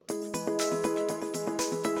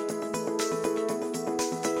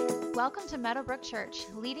Welcome to Meadowbrook Church,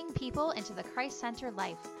 leading people into the Christ-centered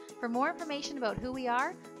life. For more information about who we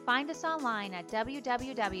are, find us online at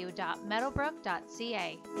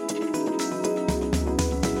www.meadowbrook.ca.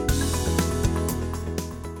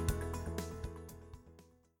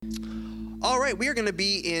 All right, we are going to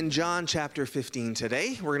be in John chapter 15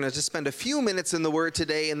 today. We're going to just spend a few minutes in the Word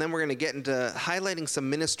today, and then we're going to get into highlighting some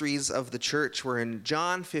ministries of the church. We're in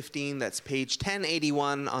John 15, that's page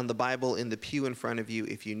 1081 on the Bible in the pew in front of you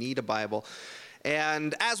if you need a Bible.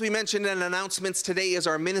 And as we mentioned in announcements, today is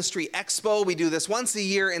our Ministry Expo. We do this once a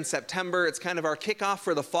year in September. It's kind of our kickoff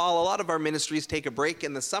for the fall. A lot of our ministries take a break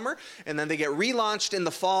in the summer, and then they get relaunched in the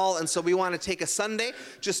fall. And so we want to take a Sunday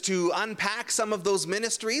just to unpack some of those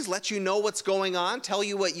ministries, let you know what's going on, tell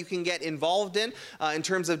you what you can get involved in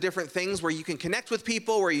terms of different things where you can connect with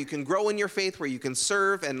people, where you can grow in your faith, where you can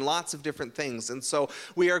serve, and lots of different things. And so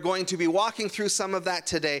we are going to be walking through some of that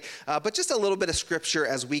today, but just a little bit of scripture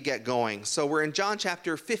as we get going. So we're in John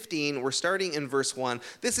chapter 15, we're starting in verse 1.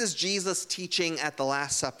 This is Jesus teaching at the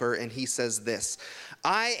Last Supper, and he says this: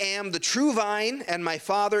 I am the true vine, and my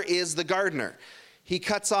Father is the gardener. He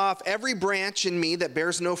cuts off every branch in me that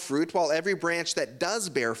bears no fruit, while every branch that does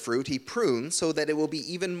bear fruit he prunes, so that it will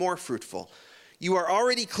be even more fruitful. You are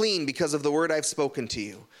already clean because of the word I've spoken to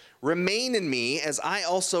you. Remain in me as I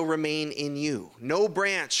also remain in you. No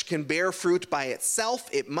branch can bear fruit by itself.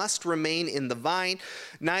 It must remain in the vine.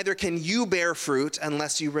 Neither can you bear fruit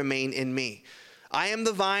unless you remain in me. I am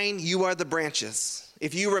the vine, you are the branches.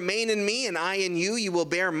 If you remain in me and I in you, you will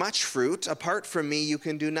bear much fruit. Apart from me, you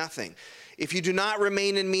can do nothing. If you do not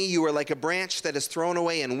remain in me, you are like a branch that is thrown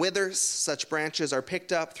away and withers. Such branches are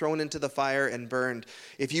picked up, thrown into the fire, and burned.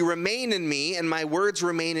 If you remain in me, and my words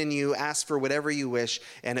remain in you, ask for whatever you wish,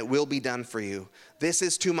 and it will be done for you. This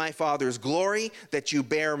is to my Father's glory, that you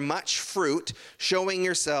bear much fruit, showing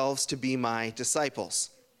yourselves to be my disciples.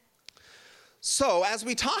 So, as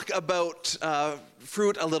we talk about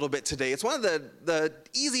fruit a little bit today, it's one of the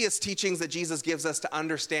easiest teachings that Jesus gives us to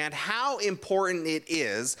understand how important it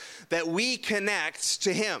is that we connect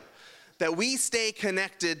to him, that we stay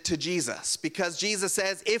connected to Jesus, because Jesus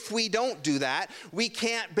says if we don't do that, we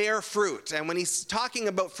can't bear fruit. And when he's talking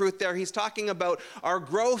about fruit there, he's talking about our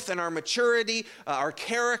growth and our maturity, our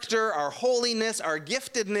character, our holiness, our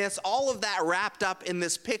giftedness, all of that wrapped up in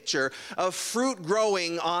this picture of fruit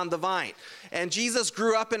growing on the vine. And Jesus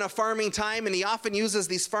grew up in a farming time, and he often uses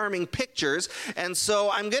these farming pictures. And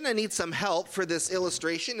so I'm going to need some help for this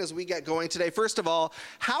illustration as we get going today. First of all,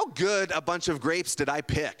 how good a bunch of grapes did I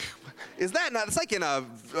pick? Is that not? It's like in an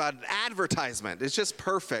advertisement. It's just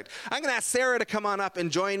perfect. I'm going to ask Sarah to come on up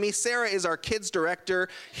and join me. Sarah is our kids director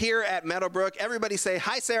here at Meadowbrook. Everybody say,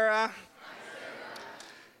 hi, Sarah.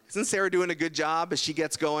 Isn't Sarah doing a good job as she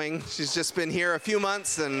gets going? She's just been here a few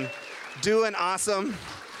months and doing awesome.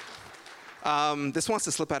 This wants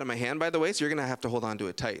to slip out of my hand, by the way, so you're going to have to hold on to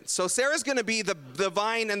it tight. So Sarah's going to be the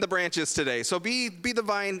vine and the branches today. So be the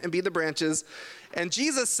vine and be the branches. And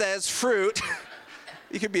Jesus says fruit.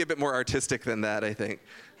 You could be a bit more artistic than that, I think.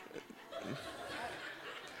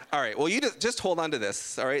 All right, well, you just hold on to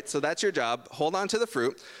this, all right? So that's your job. Hold on to the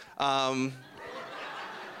fruit. Hold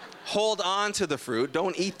on to the fruit.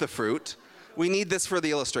 Don't eat the fruit. We need this for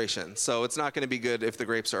the illustration, so it's not going to be good if the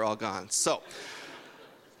grapes are all gone. So,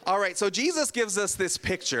 all right, so Jesus gives us this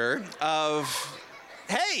picture of,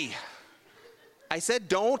 hey, I said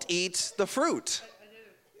don't eat the fruit.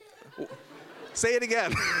 Say it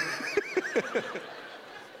again.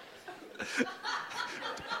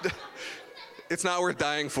 It's not worth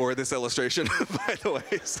dying for, this illustration, by the way.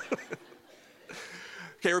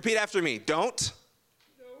 Okay, repeat after me. Don't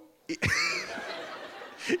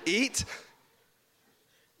eat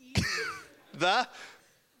the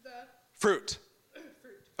fruit.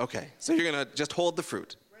 Okay, so you're going to just hold the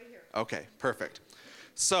fruit. Right here. Okay, perfect.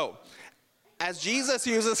 So, as Jesus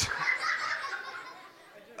uses...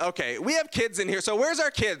 Okay, we have kids in here. So where's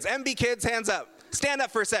our kids? MB kids, hands up. Stand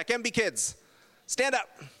up for a sec. MB kids, stand up.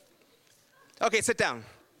 Okay, sit down.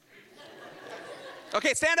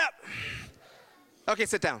 Okay, stand up. Okay,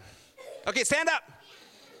 sit down. Okay, stand up.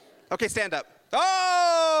 Okay, stand up.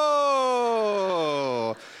 Oh!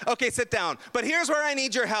 Okay, sit down. But here's where I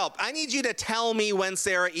need your help. I need you to tell me when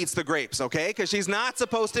Sarah eats the grapes, okay? Because she's not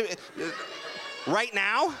supposed to... Right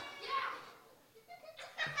now?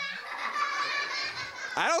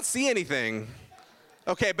 I don't see anything.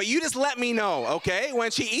 Okay, but you just let me know, okay?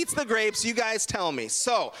 When she eats the grapes, you guys tell me.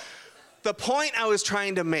 So, the point I was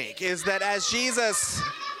trying to make is that as Jesus...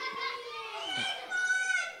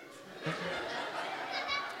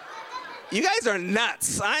 You guys are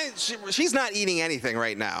nuts. She's not eating anything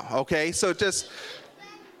right now, okay? So just...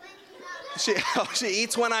 She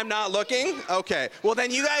eats when I'm not looking? Okay. Well,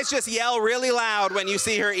 then you guys just yell really loud when you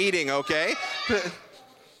see her eating, okay?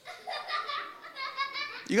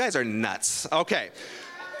 You guys are nuts. Okay.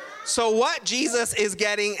 So what Jesus is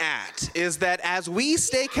getting at is that as we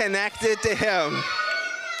stay connected to him,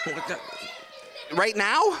 right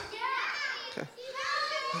now? Okay.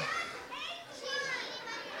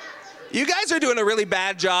 You guys are doing a really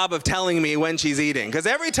bad job of telling me when she's eating, because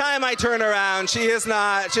every time I turn around, she's just,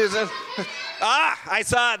 I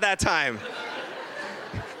saw it that time.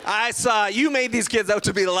 You made these kids out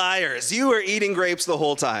to be liars. You were eating grapes the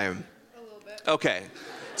whole time. A little bit. Okay,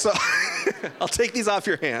 so I'll take these off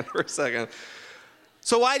your hand for a second.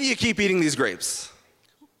 So why do you keep eating these grapes?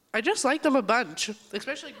 I just like them a bunch,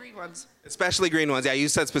 especially green ones. Especially green ones. Yeah, you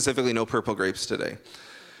said specifically no purple grapes today.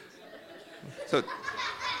 So,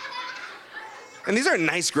 and these are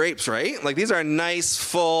nice grapes, right? Like these are nice,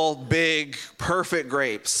 full, big, perfect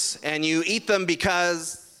grapes. And you eat them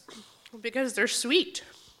because? Because they're sweet.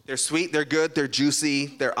 They're sweet, they're good, they're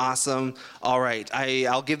juicy, they're awesome. All right,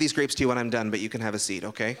 I'll give these grapes to you when I'm done, but you can have a seat,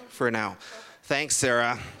 okay? For now. Thanks,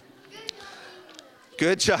 Sarah.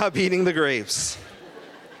 Good job eating the grapes.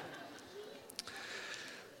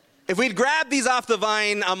 If we'd grabbed these off the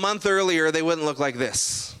vine a month earlier, they wouldn't look like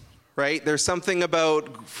this, right? There's something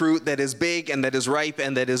about fruit that is big and that is ripe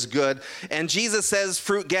and that is good. And Jesus says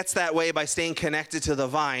fruit gets that way by staying connected to the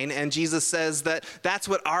vine. And Jesus says that that's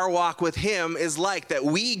what our walk with him is like, that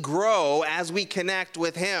we grow as we connect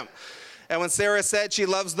with him. And when Sarah said she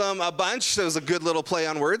loves them a bunch, it was a good little play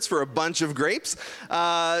on words for a bunch of grapes.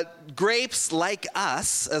 Grapes, like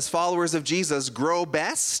us, as followers of Jesus, grow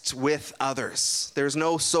best with others. There's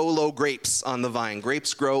no solo grapes on the vine.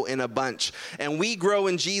 Grapes grow in a bunch. And we grow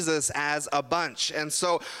in Jesus as a bunch. And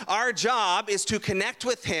so our job is to connect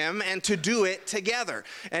with him and to do it together.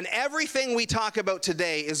 And everything we talk about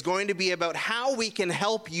today is going to be about how we can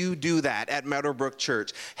help you do that at Meadowbrook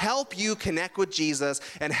Church. Help you connect with Jesus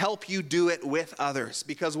and help you do it with others.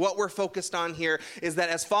 Because what we're focused on here is that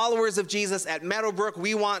as followers of Jesus at Meadowbrook,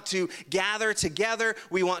 we want to gather together,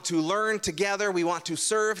 we want to learn together, we want to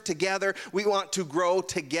serve together, we want to grow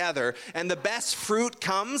together. And the best fruit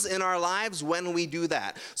comes in our lives when we do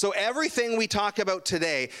that. So everything we talk about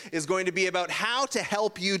today is going to be about how to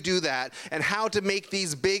help you do that and how to make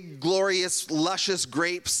these big, glorious, luscious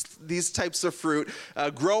grapes, these types of fruit,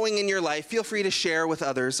 growing in your life. Feel free to share with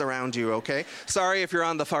others around you, okay? Sorry if you're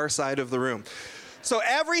on the far side of the room. So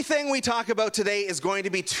everything we talk about today is going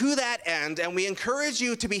to be to that end, and we encourage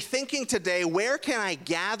you to be thinking today, where can I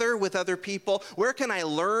gather with other people? Where can I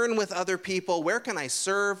learn with other people? Where can I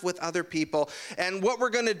serve with other people? And what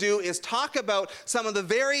we're going to do is talk about some of the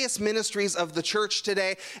various ministries of the church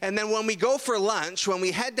today, and then when we go for lunch, when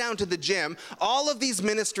we head down to the gym, all of these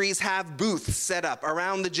ministries have booths set up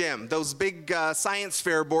around the gym. Those big science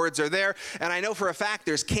fair boards are there, and I know for a fact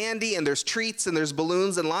there's candy and there's treats and there's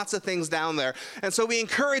balloons and lots of things down there. And so we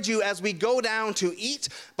encourage you as we go down to eat,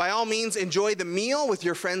 by all means enjoy the meal with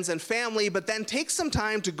your friends and family, but then take some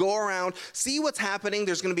time to go around, see what's happening.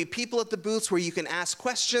 There's going to be people at the booths where you can ask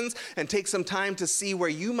questions and take some time to see where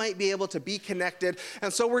you might be able to be connected.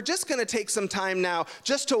 And so we're just going to take some time now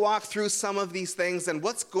just to walk through some of these things and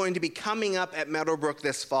what's going to be coming up at Meadowbrook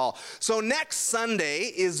this fall. So next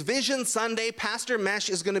Sunday is Vision Sunday. Pastor Mesh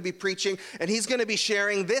is going to be preaching, and he's going to be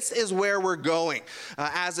sharing this is where we're going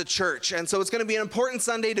as a church. And so it's going to be an important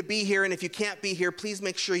Sunday to be here, and if you can't be here, please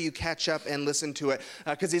make sure you catch up and listen to it,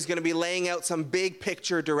 because he's going to be laying out some big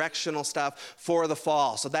picture directional stuff for the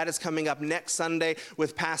fall. So that is coming up next Sunday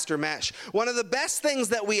with Pastor Mesh. One of the best things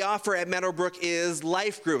that we offer at Meadowbrook is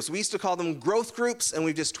life groups. We used to call them growth groups, and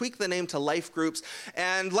we've just tweaked the name to life groups.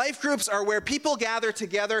 And life groups are where people gather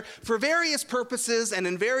together for various purposes and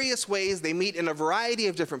in various ways. They meet in a variety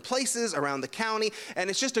of different places around the county, and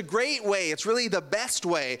it's just a great way. It's really the best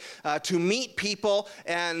way to meet people,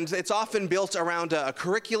 and it's often built around a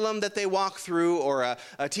curriculum that they walk through, or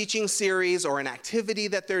a teaching series, or an activity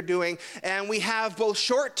that they're doing. And we have both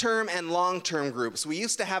short-term and long-term groups. We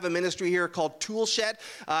used to have a ministry here called Toolshed,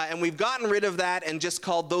 and we've gotten rid of that and just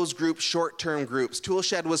called those groups short-term groups.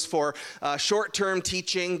 Toolshed was for short-term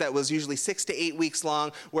teaching that was usually 6 to 8 weeks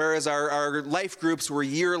long, whereas our life groups were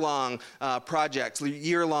year-long projects,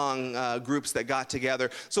 year-long groups that got together.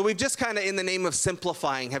 So we've just kind of, in the name of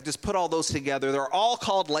simplifying, have just put all those together. They're all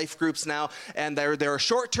called life groups now, and there are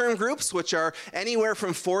short-term groups, which are anywhere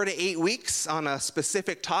from 4 to 8 weeks on a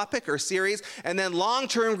specific topic or series, and then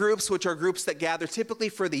long-term groups, which are groups that gather typically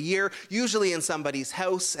for the year, usually in somebody's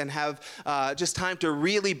house, and have just time to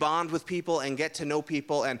really bond with people and get to know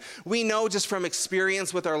people. And we know just from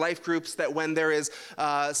experience with our life groups that when there is,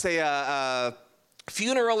 say,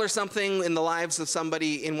 funeral or something in the lives of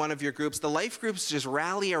somebody in one of your groups, the life groups just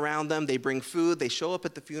rally around them. They bring food. They show up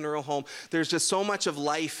at the funeral home. There's just so much of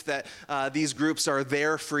life that these groups are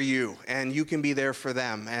there for you, and you can be there for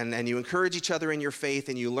them. And you encourage each other in your faith,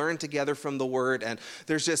 and you learn together from the Word. And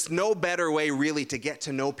there's just no better way, really, to get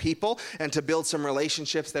to know people and to build some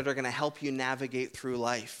relationships that are going to help you navigate through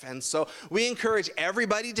life. And so we encourage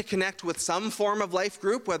everybody to connect with some form of life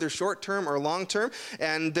group, whether short-term or long-term.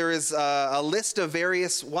 And there is a list of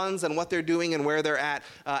various ones and what they're doing and where they're at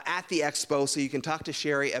the expo, so you can talk to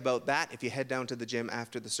Sherry about that if you head down to the gym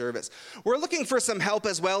after the service. We're looking for some help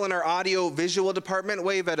as well in our audio-visual department.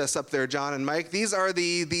 Wave at us up there, John and Mike. These are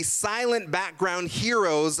the silent background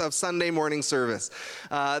heroes of Sunday morning service.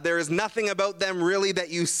 There is nothing about them really that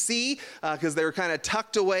you see because they're kind of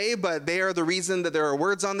tucked away, but they are the reason that there are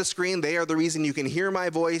words on the screen. They are the reason you can hear my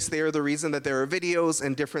voice. They are the reason that there are videos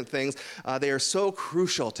and different things. They are so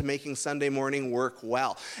crucial to making Sunday morning work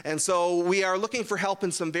well. And so we are looking for help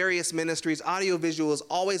in some various ministries. Audiovisual is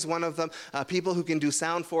always one of them. People who can do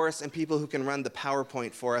sound for us and people who can run the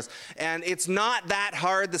PowerPoint for us. And it's not that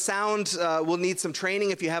hard. The sound will need some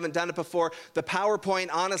training if you haven't done it before. The PowerPoint,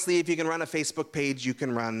 honestly, if you can run a Facebook page, you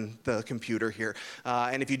can run the computer here.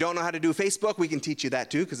 And if you don't know how to do Facebook, we can teach you that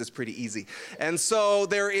too, because it's pretty easy. And so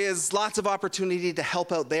there is lots of opportunity to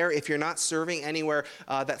help out there if you're not serving anywhere.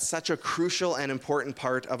 That's such a crucial and important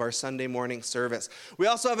part of our Sunday morning service. We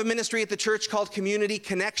also have a ministry at the church called Community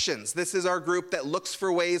Connections. This is our group that looks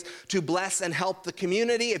for ways to bless and help the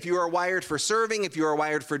community. If you are wired for serving, if you are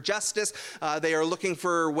wired for justice, they are looking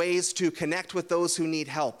for ways to connect with those who need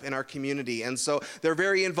help in our community. And so they're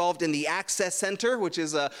very involved in the Access Center, which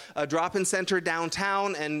is a drop-in center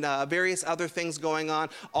downtown, and various other things going on.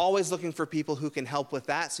 Always looking for people who can help with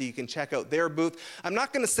that, so you can check out their booth. I'm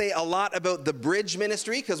not going to say a lot about the Bridge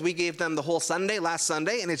Ministry because we gave them the whole Sunday last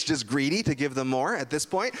Sunday, and it's just greedy to give them more at this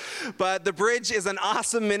point. But the Bridge is an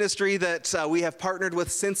awesome ministry that we have partnered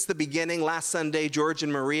with since the beginning. Last Sunday, George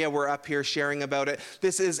and Maria were up here sharing about it.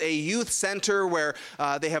 This is a youth center where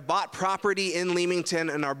they have bought property in Leamington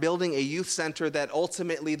and are building a youth center that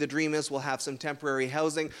ultimately the dream is will have some temporary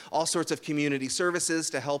housing, all sorts of community services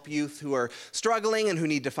to help youth who are struggling and who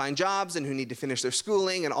need to find jobs and who need to finish their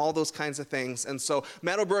schooling and all those kinds of things. And so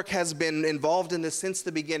Meadowbrook has been involved in this since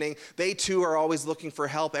the beginning. They too are always looking for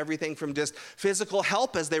help, everything from just physical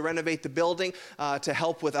help as they renovate the building to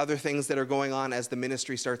help with other things that are going on as the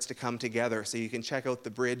ministry starts to come together. So you can check out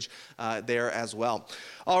the Bridge there as well.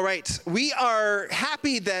 All right, we are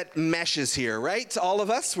happy that Mesh is here, right? All of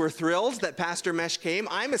us, we're thrilled that Pastor Mesh came.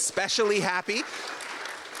 I'm especially happy.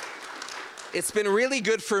 It's been really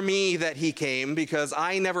good for me that he came because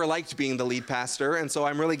I never liked being the lead pastor, and so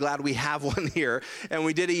I'm really glad we have one here. And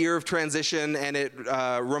we did a year of transition, and it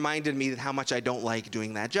reminded me how much I don't like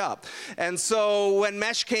doing that job. And so when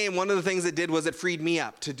Mesh came, one of the things it did was it freed me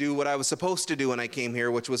up to do what I was supposed to do when I came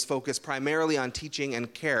here, which was focus primarily on teaching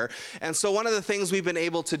and care. And so one of the things we've been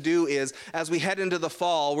able to do is, as we head into the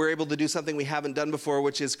fall, we're able to do something we haven't done before,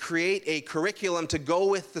 which is create a curriculum to go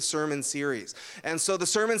with the sermon series. And so the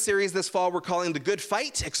sermon series this fall, we're calling The Good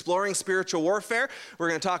Fight, Exploring Spiritual Warfare. We're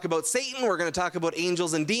going to talk about Satan. We're going to talk about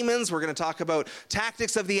angels and demons. We're going to talk about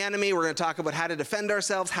tactics of the enemy. We're going to talk about how to defend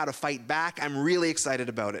ourselves, how to fight back. I'm really excited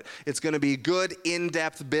about it. It's going to be a good,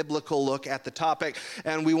 in-depth biblical look at the topic,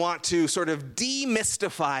 and we want to sort of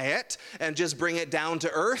demystify it and just bring it down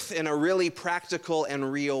to earth in a really practical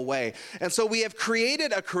and real way. And so we have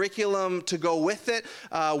created a curriculum to go with it,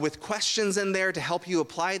 with questions in there to help you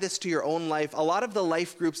apply this to your own life. A lot of the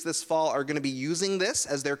life groups this fall are going to be using this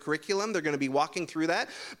as their curriculum. They're going to be walking through that.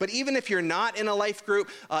 But even if you're not in a life group,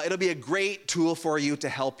 it'll be a great tool for you to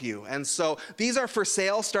help you. And so these are for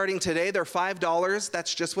sale starting today. They're $5.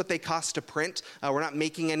 That's just what they cost to print. We're not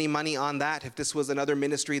making any money on that. If this was another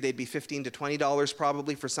ministry, they'd be $15 to $20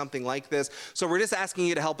 probably for something like this. So we're just asking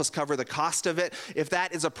you to help us cover the cost of it. If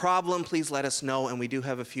that is a problem, please let us know, and we do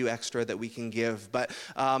have a few extra that we can give. But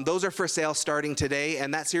those are for sale starting today,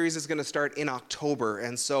 and that series is going to start in October.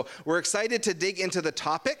 And so we're excited to dig into the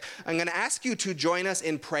topic. I'm going to ask you to join us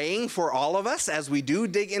in praying for all of us as we do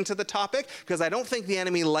dig into the topic, because I don't think the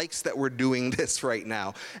enemy likes that we're doing this right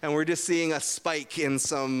now. And we're just seeing a spike in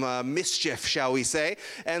some mischief, shall we say.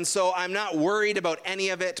 And so I'm not worried about any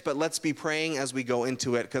of it, but let's be praying as we go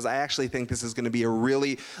into it, because I actually think this is going to be a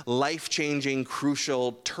really life-changing,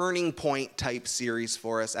 crucial, turning point type series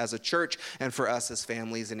for us as a church and for us as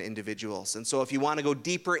families and individuals. And so if you want to go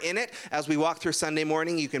deeper in it as we walk through Sunday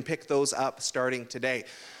morning, you can pick those up starting today.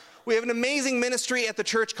 We have an amazing ministry at the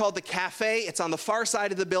church called The Cafe. It's on the far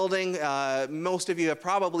side of the building. Most of you have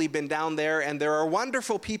probably been down there, and there are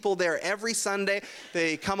wonderful people there every Sunday.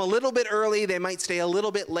 They come a little bit early. They might stay a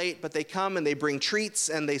little bit late, but they come and they bring treats,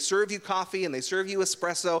 and they serve you coffee, and they serve you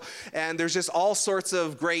espresso, and there's just all sorts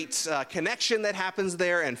of great connection that happens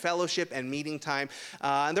there, and fellowship and meeting time.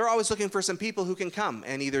 And they're always looking for some people who can come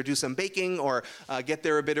and either do some baking or get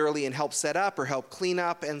there a bit early and help set up or help clean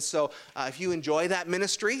up. And so if you enjoy that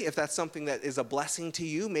ministry, if that's something that is a blessing to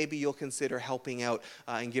you, maybe you'll consider helping out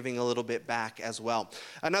and giving a little bit back as well.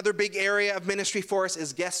 Another big area of ministry for us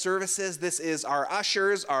is guest services. This is our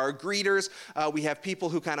ushers, our greeters. We have people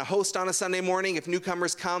who kind of host on a Sunday morning. If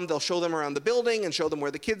newcomers come, they'll show them around the building and show them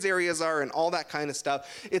where the kids areas are and all that kind of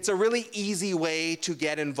stuff. It's a really easy way to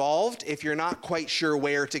get involved if you're not quite sure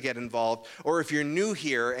where to get involved, or if you're new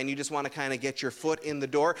here and you just want to kind of get your foot in the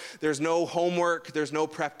door. There's no homework, there's no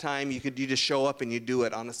prep time. You just show up and you do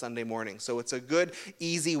it on a Sunday morning. So it's a good,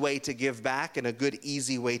 easy way to give back and a good,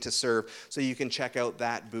 easy way to serve. So you can check out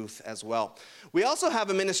that booth as well. We also have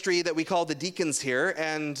a ministry that we call the deacons here,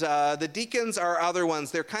 and the deacons are other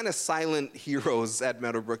ones. They're kind of silent heroes at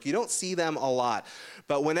Meadowbrook. You don't see them a lot.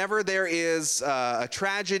 But whenever there is a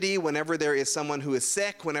tragedy, whenever there is someone who is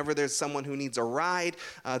sick, whenever there's someone who needs a ride,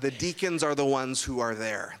 the deacons are the ones who are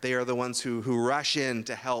there. They are the ones who rush in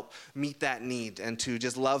to help meet that need and to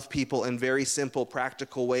just love people in very simple,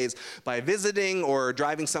 practical ways by visiting or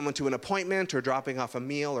driving someone to an appointment or dropping off a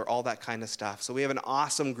meal or all that kind of stuff. So we have an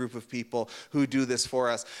awesome group of people who do this for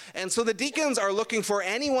us. And so the deacons are looking for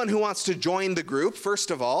anyone who wants to join the group,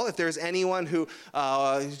 first of all. If there's anyone who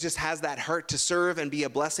just has that heart to serve and be a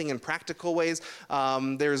blessing in practical ways,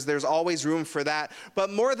 there's always room for that.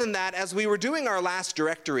 But more than that, as we were doing our last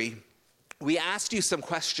directory, we asked you some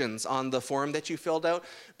questions on the form that you filled out,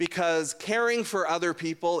 because caring for other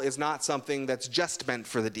people is not something that's just meant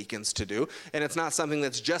for the deacons to do, and it's not something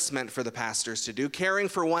that's just meant for the pastors to do. Caring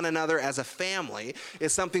for one another as a family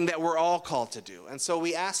is something that we're all called to do. And so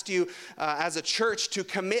we asked you as a church to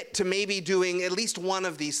commit to maybe doing at least one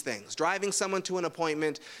of these things: driving someone to an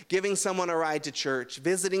appointment, giving someone a ride to church,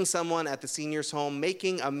 visiting someone at the senior's home,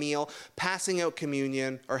 making a meal, passing out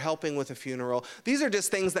communion, or helping with a funeral. These are just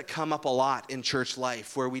things that come up a lot in church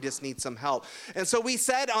life where we just need some help. And so we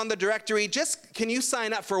said on the directory, can you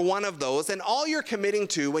sign up for one of those? And all you're committing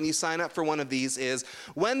to when you sign up for one of these is,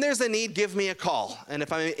 when there's a need, give me a call. And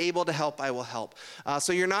if I'm able to help, I will help.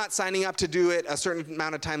 So you're not signing up to do it a certain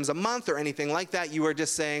amount of times a month or anything like that. You are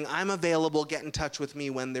just saying, I'm available, get in touch with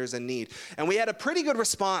me when there's a need. And we had a pretty good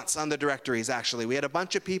response on the directories, actually. We had a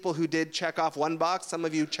bunch of people who did check off one box. Some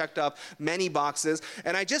of you checked off many boxes.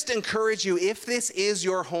 And I just encourage you, if this is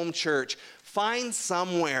your home church, find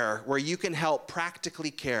somewhere where you can help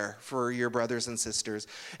practically care for your brothers and sisters.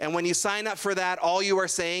 And when you sign up for that, all you are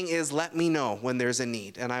saying is, let me know when there's a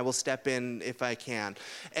need, and I will step in if I can.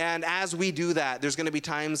 And as we do that, there's going to be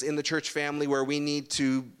times in the church family where we need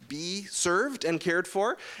to be served and cared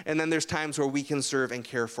for, and then there's times where we can serve and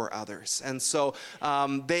care for others. And so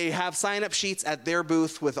they have sign-up sheets at their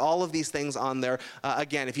booth with all of these things on there.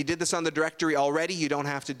 Again, if you did this on the directory already, you don't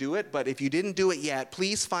have to do it, but if you didn't do it yet,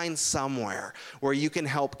 please find somewhere where you can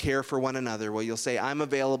help care for one another, where you'll say, I'm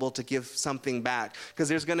available to give something back, because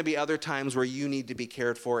there's going to be other times where you need to be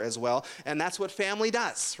cared for as well. And that's what family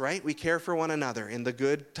does, right? We care for one another in the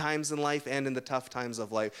good times in life and in the tough times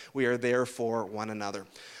of life. We are there for one another.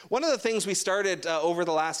 One of the things we started over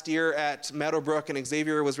the last year at Meadowbrook, and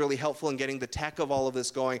Xavier was really helpful in getting the tech of all of this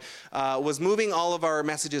going, was moving all of our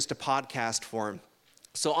messages to podcast form.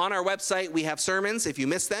 So on our website, we have sermons. If you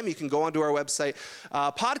miss them, you can go onto our website.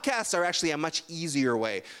 Podcasts are actually a much easier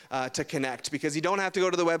way to connect, because you don't have to go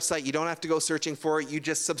to the website. You don't have to go searching for it. You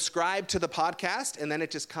just subscribe to the podcast, and then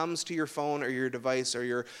it just comes to your phone or your device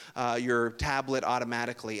or your tablet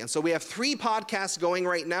automatically. And so we have 3 podcasts going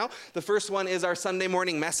right now. The first one is our Sunday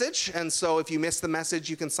morning message. And so if you missed the message,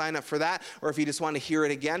 you can sign up for that, or if you just want to hear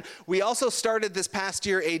it again. We also started this past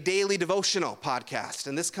year a daily devotional podcast,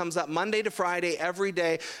 and this comes up Monday to Friday every day.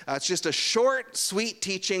 It's just a short, sweet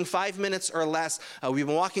teaching, 5 minutes or less. We've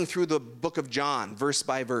been walking through the book of John, verse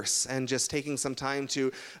by verse, and just taking some time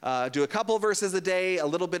to do a couple verses a day, a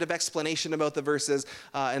little bit of explanation about the verses,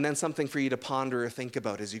 and then something for you to ponder or think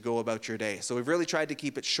about as you go about your day. So we've really tried to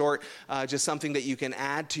keep it short, just something that you can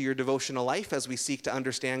add to your devotional life as we seek to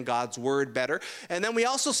understand God's word better. And then we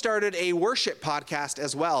also started a worship podcast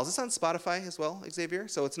as well. Is this on Spotify as well, Xavier?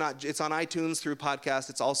 So it's on iTunes through podcast.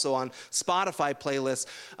 It's also on Spotify playlist. list.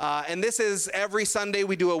 And this is every Sunday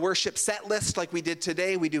we do a worship set list like we did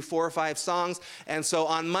today. We do 4 or 5 songs. And so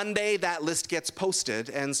on Monday, that list gets posted.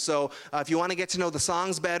 And so if you want to get to know the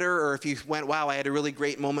songs better, or if you went, wow, I had a really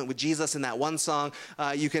great moment with Jesus in that one song,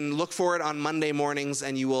 you can look for it on Monday mornings,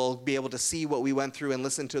 and you will be able to see what we went through and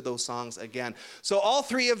listen to those songs again. So all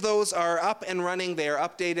 3 of those are up and running. They are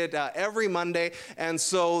updated every Monday. And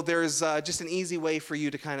so there's just an easy way for you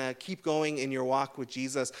to kind of keep going in your walk with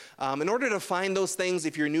Jesus. In order to find those things,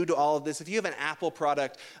 if you're new to all of this, if you have an Apple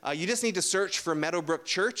product, you just need to search for Meadowbrook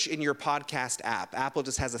Church in your podcast app. Apple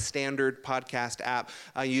just has a standard podcast app.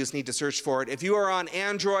 You just need to search for it. If you are on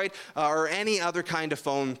Android or any other kind of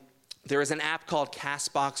phone, there is an app called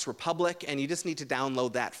Castbox Republic, and you just need to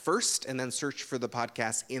download that first and then search for the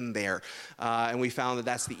podcast in there. And we found that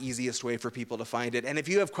that's the easiest way for people to find it. And if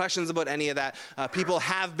you have questions about any of that, people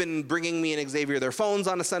have been bringing me and Xavier their phones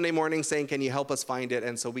on a Sunday morning saying, can you help us find it?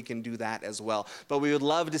 And so we can do that as well. But we would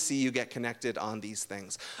love to see you get connected on these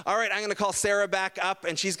things. All right, I'm going to call Sarah back up,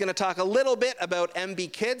 and she's going to talk a little bit about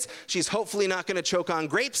MB Kids. She's hopefully not going to choke on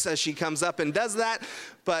grapes as she comes up and does that.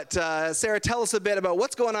 But Sarah, tell us a bit about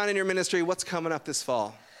what's going on in your ministry, what's coming up this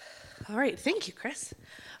fall. All right, thank you, Chris.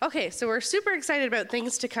 Okay, so we're super excited about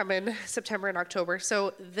things to come in September and October.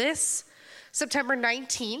 So this September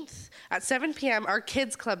 19th at 7 p.m., our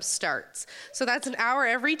Kids Club starts. So that's an hour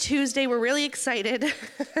every Tuesday. We're really excited.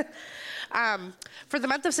 For the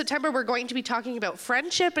month of September, we're going to be talking about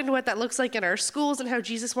friendship and what that looks like in our schools and how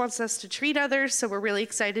Jesus wants us to treat others. So we're really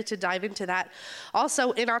excited to dive into that.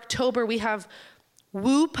 Also, in October, we have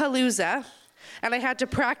Woo Palooza, and I had to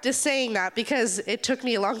practice saying that because it took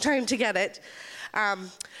me a long time to get it.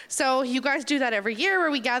 So you guys do that every year where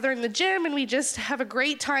we gather in the gym and we just have a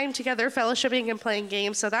great time together, fellowshipping and playing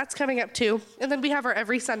games. So that's coming up too. And then we have our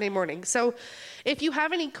every Sunday morning. So if you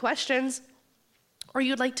have any questions or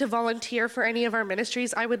you'd like to volunteer for any of our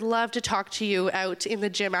ministries, I would love to talk to you out in the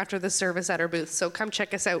gym after the service at our booth. So come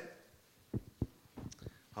check us out.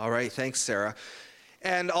 All right, thanks, Sarah.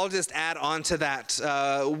 And I'll just add on to that.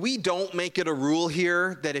 We don't make it a rule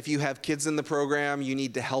here that if you have kids in the program, you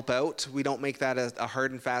need to help out. We don't make that a hard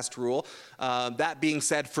and fast rule. That being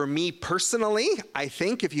said, for me personally, I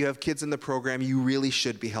think if you have kids in the program, you really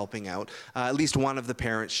should be helping out. At least one of the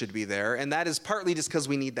parents should be there. And that is partly just because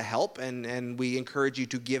we need the help, and we encourage you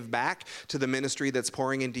to give back to the ministry that's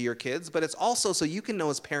pouring into your kids. But it's also so you can know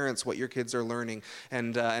as parents what your kids are learning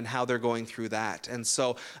and how they're going through that. And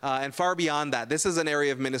so, and far beyond that, this is an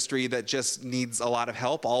area of ministry that just needs a lot of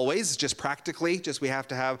help always, just practically. Just we have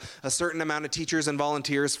to have a certain amount of teachers and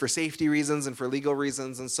volunteers for safety reasons and for legal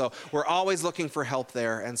reasons. And so we're always looking for help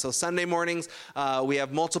there. And so Sunday mornings, we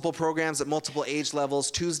have multiple programs at multiple age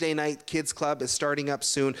levels. Tuesday night Kids Club is starting up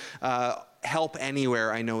soon. Help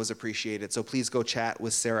anywhere I know is appreciated. So please go chat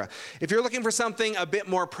with Sarah. If you're looking for something a bit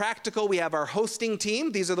more practical, we have our hosting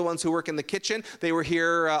team. These are the ones who work in the kitchen. They were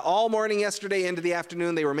here all morning yesterday into the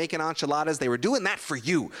afternoon. They were making enchiladas. They were doing that for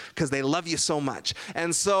you because they love you so much.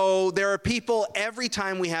 And so there are people every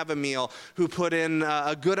time we have a meal who put in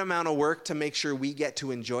a good amount of work to make sure we get to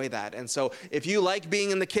enjoy that. And so if you like being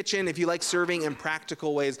in the kitchen, if you like serving in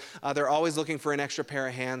practical ways, they're always looking for an extra pair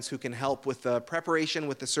of hands who can help with the preparation,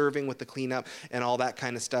 with the serving, with the cleanup, and all that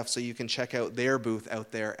kind of stuff. So you can check out their booth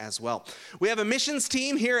out there as well. We have a missions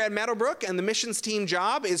team here at Meadowbrook, and the missions team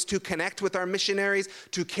job is to connect with our missionaries,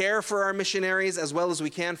 to care for our missionaries as well as we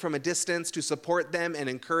can from a distance, to support them and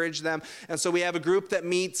encourage them. And so we have a group that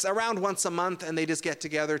meets around once a month, and they just get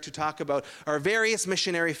together to talk about our various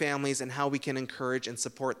missionary families and how we can encourage and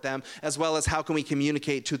support them, as well as how can we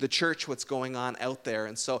communicate to the church what's going on out there.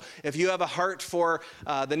 And so if you have a heart for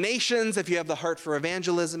the nations, if you have the heart for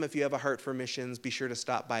evangelism, if you have a heart for missions, be sure to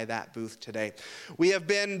stop by that booth today. We have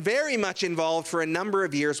been very much involved for a number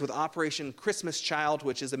of years with Operation Christmas Child,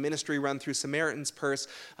 which is a ministry run through Samaritan's Purse,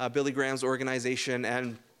 Billy Graham's organization.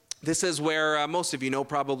 And this is where most of you know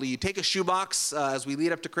probably you take a shoebox as we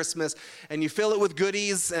lead up to Christmas and you fill it with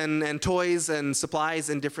goodies and toys and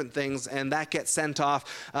supplies and different things, and that gets sent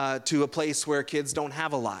off to a place where kids don't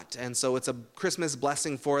have a lot. And so it's a Christmas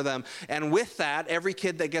blessing for them. And with that, every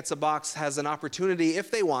kid that gets a box has an opportunity,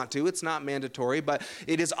 if they want to, it's not mandatory, but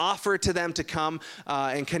it is offered to them to come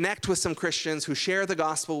and connect with some Christians who share the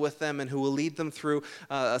gospel with them and who will lead them through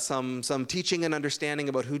some teaching and understanding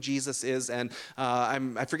about who Jesus is. And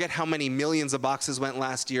I forget how many millions of boxes went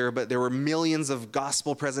last year, but there were millions of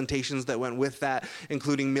gospel presentations that went with that,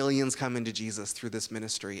 including millions coming to Jesus through this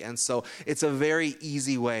ministry. And so it's a very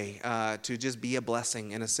easy way to just be a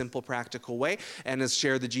blessing in a simple, practical way, and has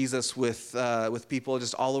shared the Jesus with people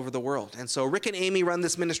just all over the world. And so Rick and Amy run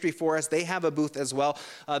this ministry for us. They have a booth as well.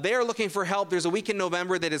 They are looking for help. There's a week in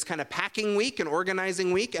November that is kind of packing week and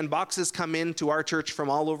organizing week, and boxes come in to our church from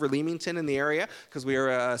all over Leamington in the area because we are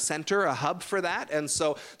a center, a hub for that. And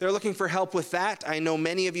so they're looking for help with that. I know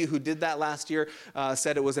many of you who did that last year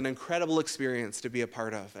said it was an incredible experience to be a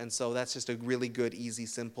part of. And so that's just a really good, easy,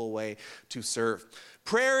 simple way to serve.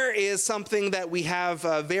 Prayer is something that we have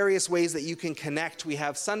various ways that you can connect. We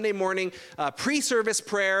have Sunday morning pre-service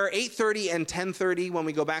prayer, 8:30 and 10:30 when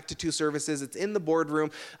we go back to 2 services. It's in the boardroom,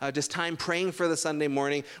 just time praying for the Sunday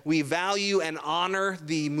morning. We value and honor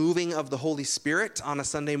the moving of the Holy Spirit on a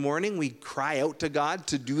Sunday morning. We cry out to God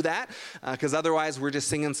to do that because otherwise we're just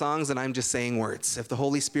singing songs and I'm just saying words. If the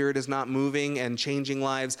Holy Spirit is not moving and changing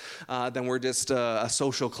lives, then we're just a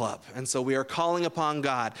social club. And so we are calling upon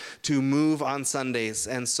God to move on Sundays.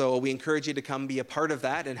 And so we encourage you to come be a part of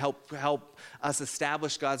that and help us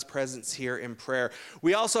establish God's presence here in prayer.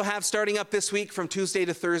 We also have, starting up this week from Tuesday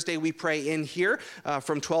to Thursday, we pray in here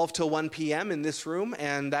from 12 till 1 p.m. in this room,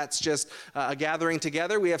 and that's just a gathering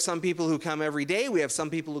together. We have some people who come every day. We have some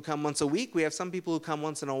people who come once a week. We have some people who come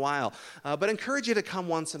once in a while. But encourage you to come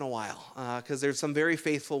once in a while because there's some very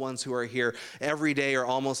faithful ones who are here every day or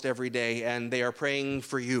almost every day, and they are praying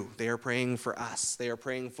for you. They are praying for us. They are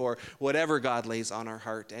praying for whatever God lays on our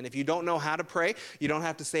heart. And if you don't know how to pray, you don't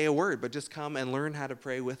have to say a word, but just come and learn how to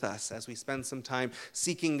pray with us as we spend some time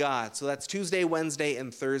seeking God. So that's Tuesday, Wednesday,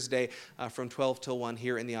 and Thursday from 12 till 1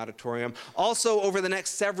 here in the auditorium. Also, over the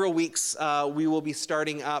next several weeks, we will be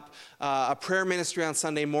starting up a prayer ministry on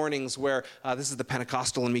Sunday mornings where, this is the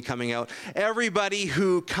Pentecostal in me coming out, everybody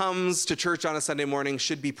who comes to church on a Sunday morning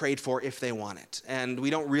should be prayed for if they want it. And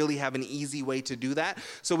we don't really have an easy way to do that.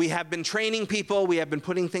 So we have been training people. We have been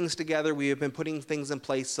putting things together. We have been putting things in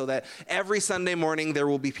place so that every Sunday morning there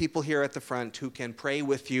will be people here at the front who can pray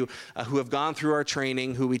with you, who have gone through our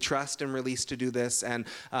training, who we trust and release to do this, and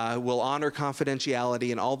will honor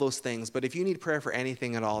confidentiality and all those things. But if you need prayer for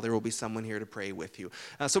anything at all, there will be someone here to pray with you.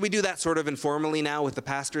 So we do that sort of informally now with the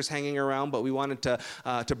pastors hanging around, but we wanted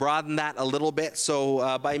to broaden that a little bit.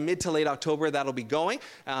 So by mid to late October, that'll be going,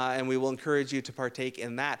 and we will encourage you to partake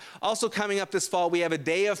in that. Also coming up this fall, we have a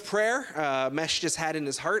day of prayer. Mesh just had in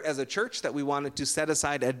his heart as a church that we wanted to set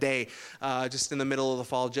aside a day just in the middle of the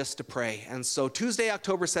fall just to pray. And so Tuesday,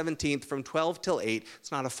 October 17th from 12 till 8,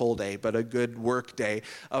 it's not a full day, but a good work day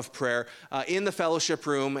of prayer in the fellowship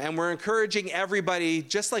room. And we're encouraging everybody,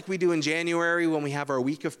 just like we do in January when we have our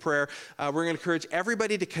week of prayer, we're going to encourage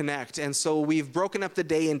everybody to connect. And so we've broken up the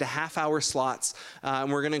day into half-hour slots.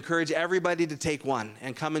 And we're going to encourage everybody to take one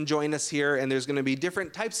and come and join us here. And there's going to be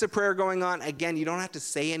different types of prayer going on. Again, you don't have to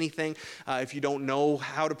say anything if you don't know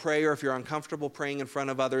how to pray or if you're uncomfortable praying in front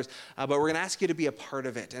of others. But we're going to ask you to be a part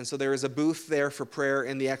of it. And so there is a booth there for prayer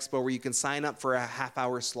in the expo where you can sign up for a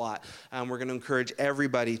half-hour slot. We're going to encourage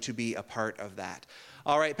everybody to be a part of that.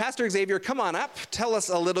 All right, Pastor Xavier, come on up. Tell us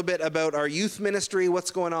a little bit about our youth ministry, what's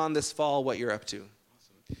going on this fall, what you're up to.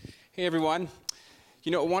 Awesome. Hey, everyone.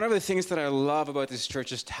 You know, one of the things that I love about this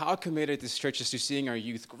church is how committed this church is to seeing our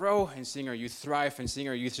youth grow and seeing our youth thrive and seeing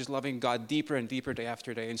our youth just loving God deeper and deeper day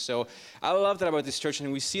after day. And so I love that about this church,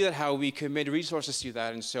 and we see that how we commit resources to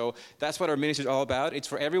that. And so that's what our ministry is all about. It's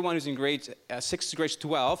for everyone who's in grade 6 to grade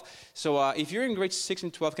 12. So if you're in grade 6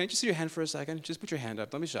 and 12, can I just see your hand for a second? Just put your hand up.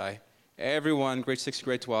 Don't be shy. Everyone, grade 6 to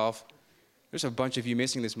grade 12. There's a bunch of you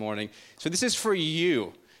missing this morning. So this is for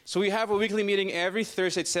you. So we have a weekly meeting every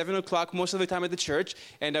Thursday at 7 o'clock, most of the time at the church,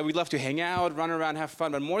 and we'd love to hang out, run around, have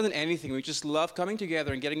fun, but more than anything, we just love coming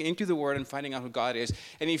together and getting into the Word and finding out who God is.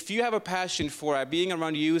 And if you have a passion for being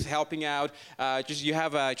around youth, helping out, you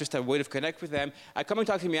have just a way to connect with them, come and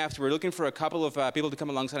talk to me after. We're looking for a couple of people to come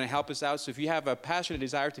alongside and help us out. So if you have a passion, a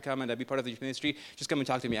desire to come and be part of the youth ministry, just come and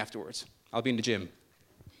talk to me afterwards. I'll be in the gym.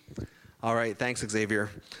 All right, thanks, Xavier.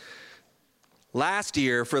 Last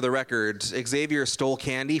year, for the record, Xavier stole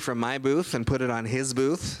candy from my booth and put it on his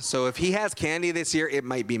booth. So if he has candy this year, it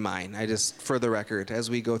might be mine. For the record, as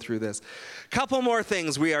we go through this. Couple more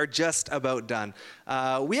things. We are just about done.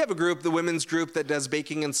 We have a group, the women's group, that does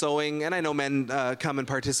baking and sewing, and I know men come and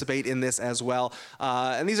participate in this as well.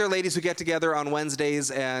 And these are ladies who get together on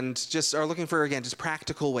Wednesdays and just are looking for, again, just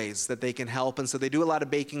practical ways that they can help. And so they do a lot of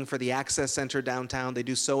baking for the Access Center downtown. They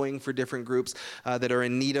do sewing for different groups that are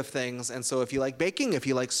in need of things. And so if you like baking, if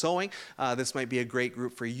you like sewing, this might be a great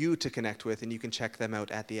group for you to connect with, and you can check them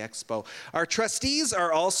out at the expo. Our trustees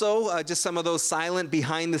are also just some of those silent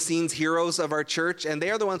behind-the-scenes heroes of our church, and they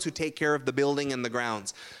are the ones who take care of the building and the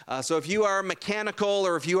grounds. So if you are mechanical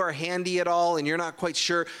or if you are handy at all and you're not quite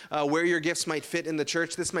sure where your gifts might fit in the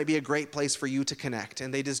church, this might be a great place for you to connect.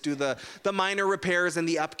 And they just do the minor repairs and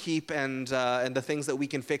the upkeep and the things that we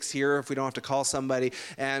can fix here if we don't have to call somebody.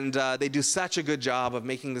 And they do such a good job of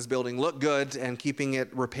making this building look good and keeping it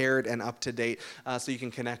repaired and up to date, so you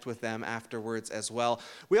can connect with them afterwards as well.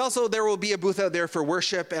 There will be a booth out there for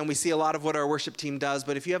worship, and we see a lot of what our worship team does.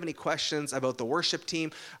 But if you have any questions about the worship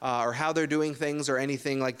team or how they're doing things or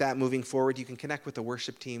anything like that moving forward, you can connect with the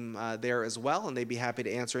worship team there as well, and they'd be happy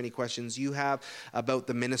to answer any questions you have about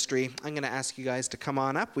the ministry. I'm going to ask you guys to come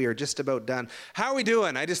on up. We are just about done. How are we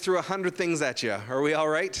doing? I just threw 100 things at you. Are we all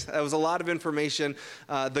right? That was a lot of information.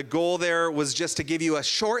 The goal there was just to give you a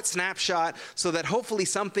short snapshot so that hopefully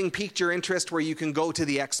something piqued your interest where you can go to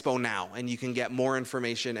the expo now and you can get more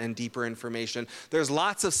information and deeper information. There's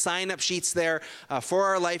lots of sign-up sheets there for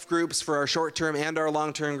our life groups, for our short-term and our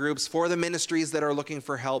long-term groups, for the ministries that are looking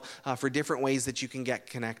for help, for different ways that you can get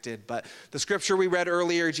connected. But the scripture we read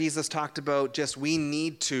earlier, Jesus talked about just we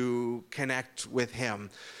need to connect with him.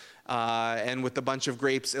 And with the bunch of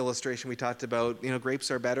grapes illustration we talked about, grapes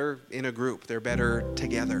are better in a group. They're better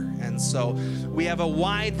together. And so we have a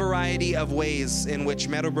wide variety of ways in which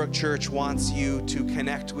Meadowbrook Church wants you to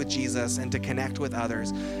connect with Jesus and to connect with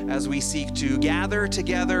others as we seek to gather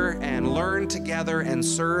together and learn together and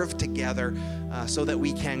serve together so that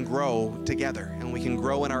we can grow together. And we can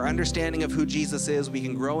grow in our understanding of who Jesus is. We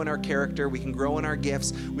can grow in our character. We can grow in our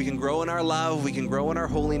gifts. We can grow in our love. We can grow in our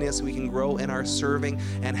holiness. We can grow in our serving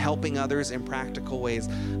and helping others in practical ways.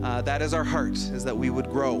 That is our heart, is that we would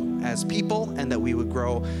grow as people and that we would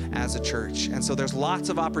grow as a church. And so there's lots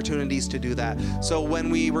of opportunities to do that. So when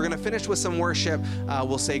we're going to finish with some worship,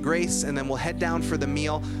 we'll say grace and then we'll head down for the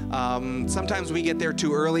meal. Sometimes we get there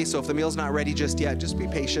too early, so if the meal's not ready just yet, just be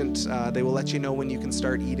patient. They will let you know when you can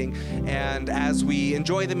start eating. And as we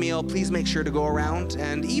enjoy the meal, please make sure to go around,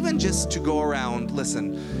 and even just to go around,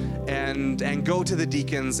 listen, and go to the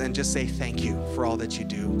deacons and just say thank you for all that you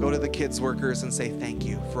do. Go to the kids workers and say thank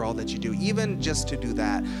you for all that you do. Even just to do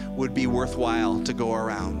that would be worthwhile to go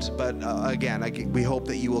around. But again, we hope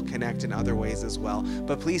that you will connect in other ways as well.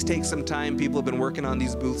 But please take some time. People have been working on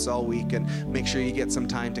these booths all week, and make sure you get some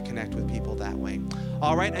time to connect with people that way.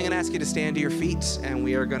 All right, I'm going to ask you to stand to your feet, and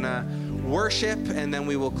we are going to worship, and then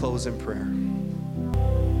we will close in prayer.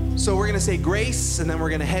 So we're going to say grace, and then we're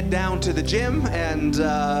going to head down to the gym. And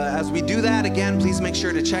as we do that, again, please make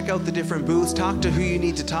sure to check out the different booths. Talk to who you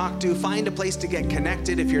need to talk to. Find a place to get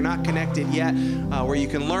connected if you're not connected yet, where you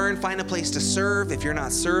can learn. Find a place to serve if you're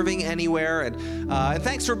not serving anywhere. And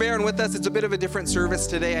thanks for bearing with us. It's a bit of a different service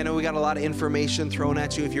today. I know we got a lot of information thrown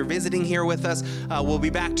at you. If you're visiting here with us, we'll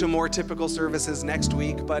be back to more typical services next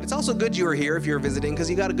week. But it's also good you are here if you're visiting, because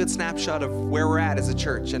you got a good snapshot of where we're at as a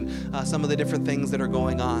church and some of the different things that are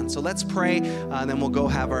going on. So let's pray, and then we'll go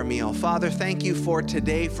have our meal. Father, thank you for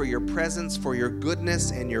today, for your presence, for your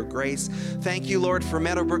goodness and your grace. Thank you, Lord, for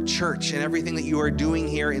Meadowbrook Church and everything that you are doing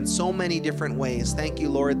here in so many different ways. Thank you,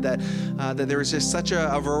 Lord, that there is just such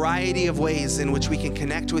a variety of ways in which we can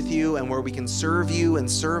connect with you and where we can serve you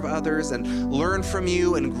and serve others and learn from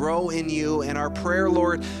you and grow in you. And our prayer,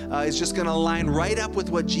 Lord, is just going to line right up with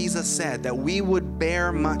what Jesus said, that we would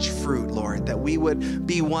bear much fruit, Lord, that we would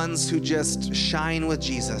be ones who just shine with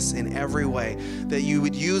Jesus in every way, that you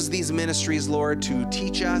would use these ministries, Lord, to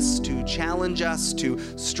teach us, to challenge us, to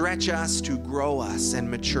stretch us, to grow us and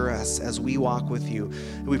mature us as we walk with you.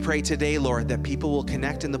 And we pray today, Lord, that people will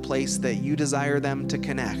connect in the place that you desire them to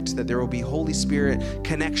connect, that there will be Holy Spirit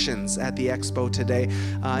connections at the expo today.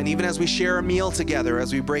 And even as we share a meal together,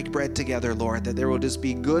 as we break bread together, Lord, that there will just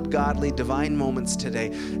be good, godly, divine moments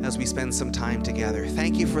today as we spend some time together.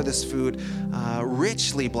 Thank you for this food.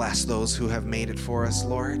 Richly bless those who have made it for us,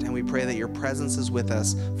 Lord. And we pray that your presence is with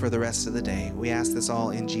us for the rest of the day. We ask this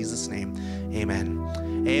all in Jesus' name.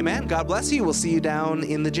 Amen. Amen. God bless you. We'll see you down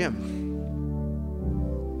in the gym.